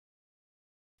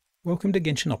Welcome to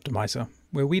Genshin Optimizer,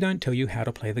 where we don't tell you how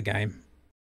to play the game.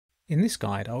 In this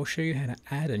guide, I will show you how to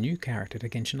add a new character to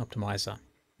Genshin Optimizer.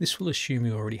 This will assume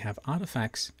you already have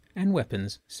artifacts and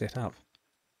weapons set up.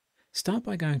 Start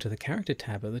by going to the Character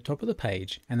tab at the top of the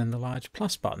page and then the large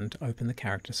plus button to open the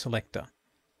character selector.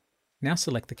 Now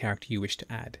select the character you wish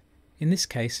to add. In this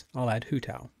case, I'll add Hu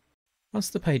Tao. Once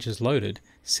the page is loaded,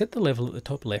 set the level at the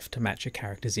top left to match a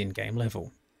character's in-game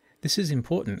level. This is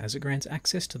important as it grants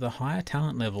access to the higher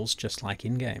talent levels just like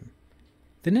in-game.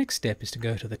 The next step is to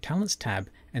go to the Talents tab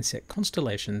and set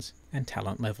constellations and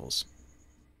talent levels.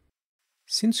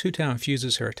 Since Hu Tao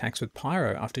infuses her attacks with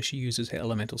Pyro after she uses her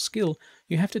elemental skill,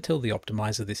 you have to tell the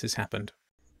optimizer this has happened.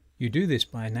 You do this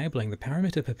by enabling the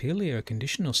Parameter Papilio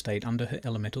conditional state under her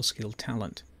elemental skill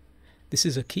talent. This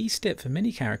is a key step for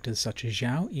many characters such as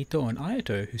Xiao, Ito and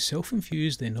Ayato who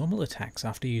self-infuse their normal attacks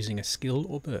after using a skill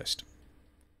or burst.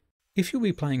 If you'll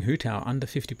be playing Hu Tao under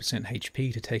 50%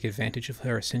 HP to take advantage of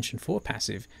her Ascension 4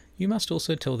 passive, you must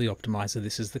also tell the optimizer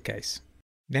this is the case.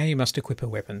 Now you must equip a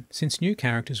weapon, since new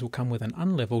characters will come with an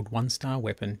unleveled 1-star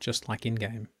weapon just like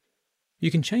in-game.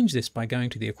 You can change this by going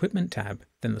to the Equipment tab,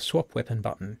 then the Swap Weapon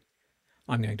button.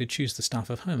 I'm going to choose the Staff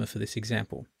of Homer for this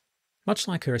example. Much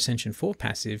like her Ascension 4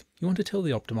 passive, you want to tell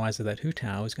the optimizer that Hu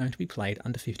Tao is going to be played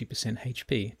under 50%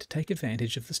 HP to take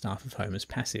advantage of the Staff of Homer's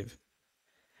passive.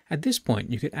 At this point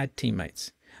you could add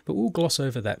teammates, but we'll gloss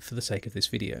over that for the sake of this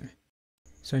video.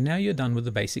 So now you're done with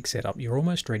the basic setup, you're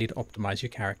almost ready to optimize your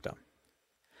character.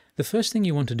 The first thing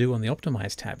you want to do on the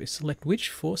Optimize tab is select which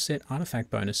 4 set artifact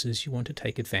bonuses you want to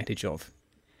take advantage of.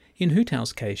 In Hu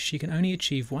Tao's case, she can only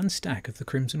achieve 1 stack of the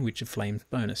Crimson Witch of Flames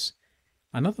bonus.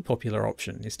 Another popular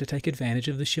option is to take advantage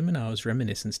of the Shimanoa's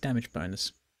Reminiscence damage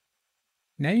bonus.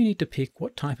 Now you need to pick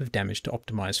what type of damage to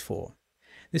optimize for.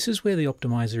 This is where the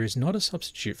optimizer is not a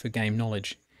substitute for game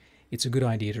knowledge. It's a good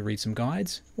idea to read some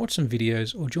guides, watch some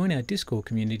videos, or join our Discord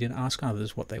community and ask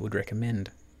others what they would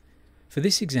recommend. For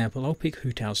this example, I'll pick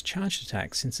Hu Tao's charged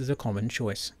attack since it's a common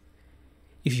choice.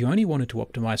 If you only wanted to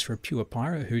optimize for a pure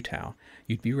Pyro Hu Tao,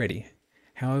 you'd be ready.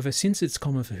 However, since it's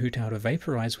common for Hu Tao to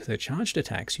vaporize with her charged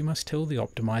attacks, you must tell the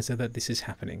optimizer that this is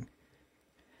happening.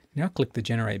 Now click the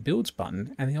Generate Builds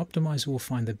button and the optimizer will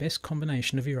find the best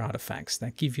combination of your artifacts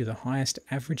that give you the highest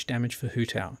average damage for Hu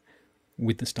Tao,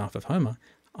 with the Staff of Homer,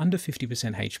 under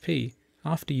 50% HP,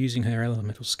 after using her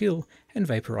elemental skill and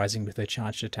vaporizing with her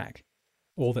charged attack.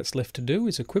 All that's left to do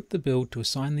is equip the build to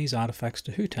assign these artifacts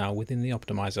to Hu Tao within the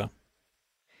optimizer.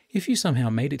 If you somehow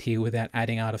made it here without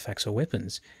adding artifacts or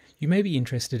weapons, you may be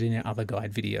interested in our other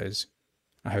guide videos.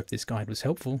 I hope this guide was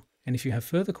helpful, and if you have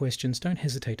further questions, don't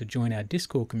hesitate to join our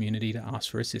Discord community to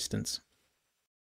ask for assistance.